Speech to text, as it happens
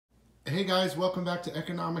Hey guys, welcome back to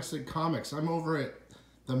Economics and Comics. I'm over at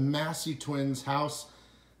the Massey twins' house.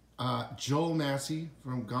 Joel Massey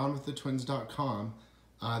from GoneWithTheTwins.com.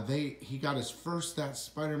 He got his first That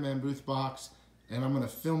Spider-Man Booth box, and I'm going to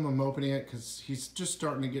film him opening it because he's just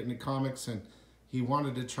starting to get into comics and he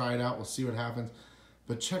wanted to try it out. We'll see what happens.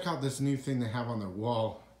 But check out this new thing they have on their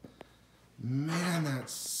wall. Man,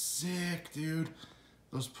 that's sick, dude.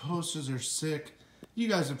 Those posters are sick. You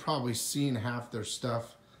guys have probably seen half their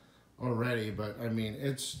stuff already, but I mean,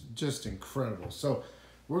 it's just incredible. So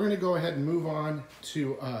we're going to go ahead and move on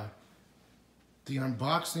to the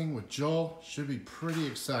unboxing with Joel. Should be pretty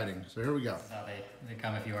exciting. So here we go. That's how they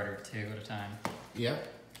come if you order 2 at a time. Yep.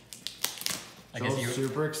 I Joel's guess you're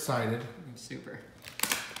super excited. super.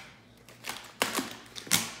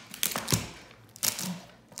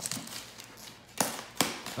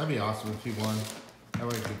 That'd be awesome if he won. That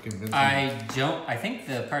way we could convince him. I think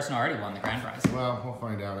the person already won the grand prize. Well, we'll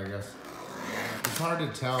find out, I guess. It's hard to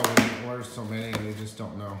tell when you order so many and you just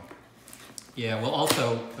don't know. Yeah, well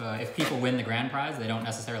also, if people win the grand prize, they don't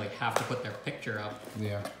necessarily have to put their picture up.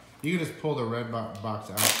 Yeah. You can just pull the red box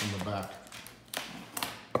out from the back.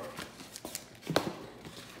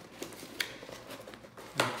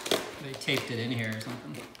 They taped it in here or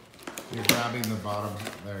something. You're grabbing the bottom.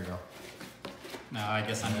 There you go. No, I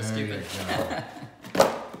guess I'm just stupid.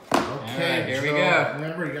 Okay, right, here we Joel, go.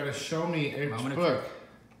 Remember, you gotta show me each book.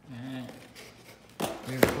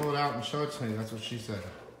 You can pull it out and show it to me. That's what she said.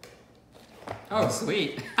 Oh,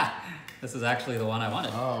 sweet. This is actually the one I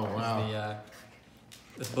wanted. Oh, wow. I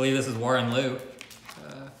believe this is Warren Liu.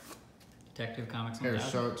 Detective Comics. Here,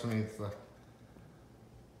 show it to me.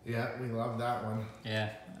 Yeah, we love that one. Yeah,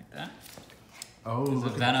 like that. Oh, this look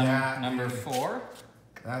is at Venom that. number 4.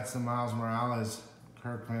 That's the Miles Morales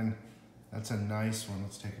Kirkman. That's a nice one.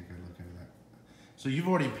 Let's take a good look at that. So you've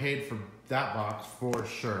already paid for that box for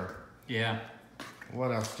sure. Yeah.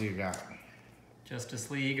 What else do you got? Justice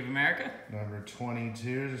League of America. Number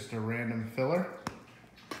 22, just a random filler.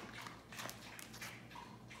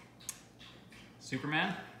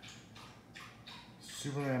 Superman.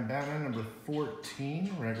 Superman Batman number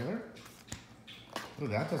 14, regular. Ooh,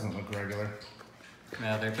 that doesn't look regular.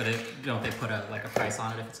 No, don't they put like a price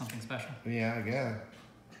on it if it's something special? Yeah, I guess.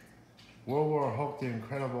 World War Hulk, The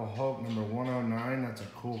Incredible Hulk, number 109. That's a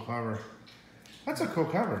cool cover. That's a cool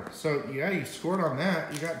cover. So, yeah, you scored on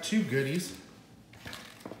that. You got 2 goodies.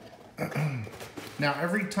 Now,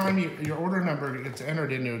 every time your order number gets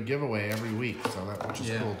entered into a giveaway every week, so which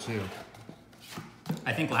is cool, too.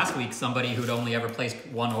 I think last week somebody who'd only ever placed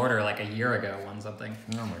 1 order like a year ago won something.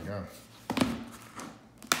 Oh, my God.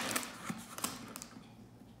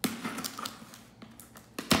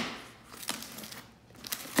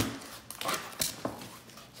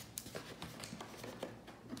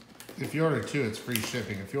 If you order 2, it's free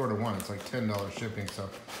shipping. If you order 1, it's like $10 shipping. So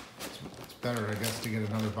it's better, I guess, to get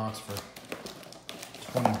another box for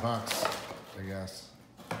 20 bucks, I guess.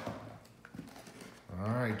 All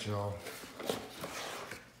right, Joel.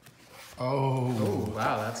 Oh,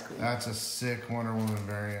 wow, that's cool. That's a sick Wonder Woman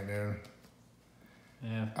variant, dude.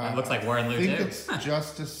 Yeah, it looks like Warren Liu, too. I think it's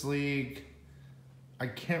Justice League. I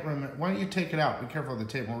can't remember. Why don't you take it out? Be careful of the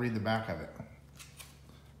tape. We'll read the back of it.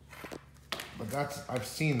 But I've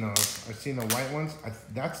seen those. I've seen the white ones.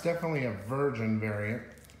 That's definitely a virgin variant,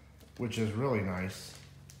 which is really nice.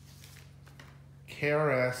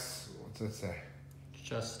 KRS, what's it say?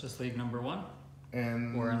 Justice League number 1.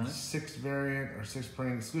 And Warren Liu. 6th variant, or 6th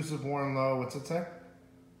printing, exclusive Warren Lowe, what's it say?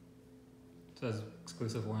 It says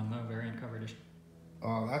exclusive Warren Liu variant cover edition.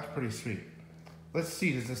 Oh, that's pretty sweet. Let's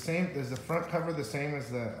see, is the front cover the same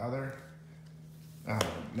as the other? Oh,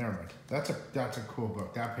 never mind. That's a cool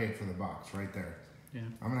book. That paid for the box right there. Yeah.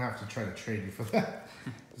 I'm gonna have to try to trade you for that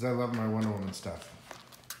because I love my Wonder Woman stuff.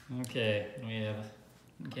 Okay, we have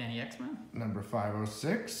Uncanny X-Men. Number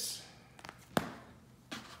 506.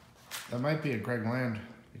 That might be a Greg Land.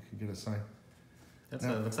 You can get it signed.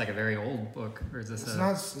 That looks like a very old book, or is this it's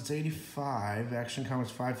not? It's 85. Action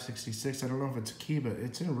Comics 566. I don't know if it's a key, but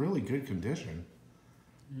it's in really good condition.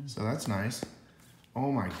 Yeah. So that's nice. Oh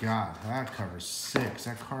my God, that cover's sick. Is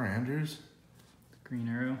that Carl Andrews? Green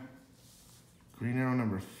Arrow. Green Arrow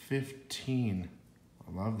number 15.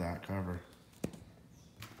 I love that cover.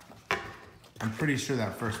 I'm pretty sure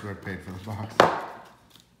that first book paid for the box.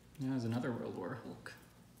 Yeah, there's another World War Hulk.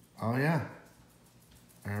 Oh yeah.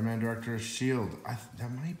 Iron Man Director of S.H.I.E.L.D. That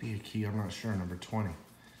might be a key, I'm not sure, number 20.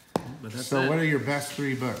 But that's so what are your best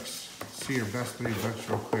 3 books? Let's see your best 3 books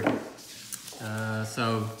real quick.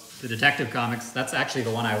 So the Detective Comics, that's actually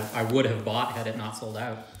the one I would have bought had it not sold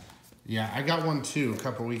out. Yeah, I got one too a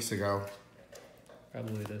couple weeks ago.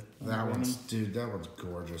 Probably the That one's, dude, that one's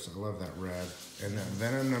gorgeous. I love that red. And then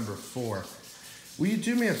Venom number 4. Will you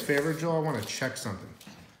do me a favor, Joel? I want to check something.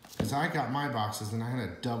 Because I got my boxes and I had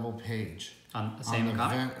a double page. On the same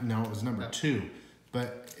comic? No, it was number 2.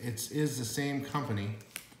 But it is the same company.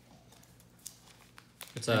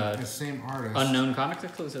 It's the same artist. Unknown Comics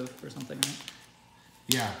exclusive or something, right?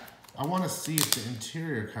 Yeah. I want to see if the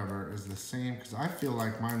interior cover is the same. Because I feel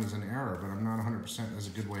like mine was an error, but I'm not 100%. That's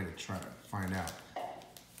a good way to try to find out.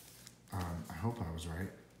 I hope I was right.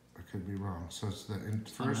 I could be wrong. So it's the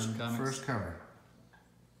first cover.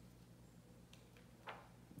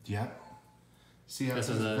 Yep. See how it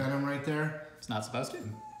says Venom right there? It's not supposed to?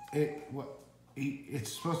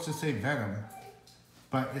 It's supposed to say Venom,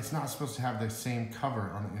 but it's not supposed to have the same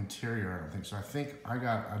cover on the interior, I don't think. So I think I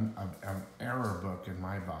got an error book in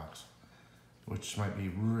my box, which might be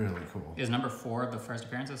really cool. Is number 4 the first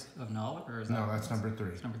appearances of Null? Or is no, that's number 3.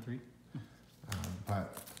 It's number 3?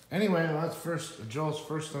 But anyway, that's Joel's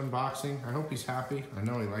first unboxing. I hope he's happy. I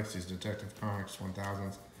know he likes these Detective Comics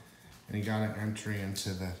 1000s. And he got an entry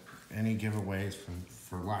into any giveaways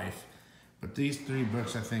for life. But these 3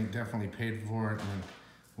 books, I think, definitely paid for it. And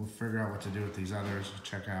we'll figure out what to do with these others.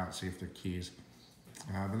 Check out, see if they're keys.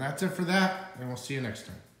 But that's it for that. And we'll see you next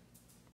time.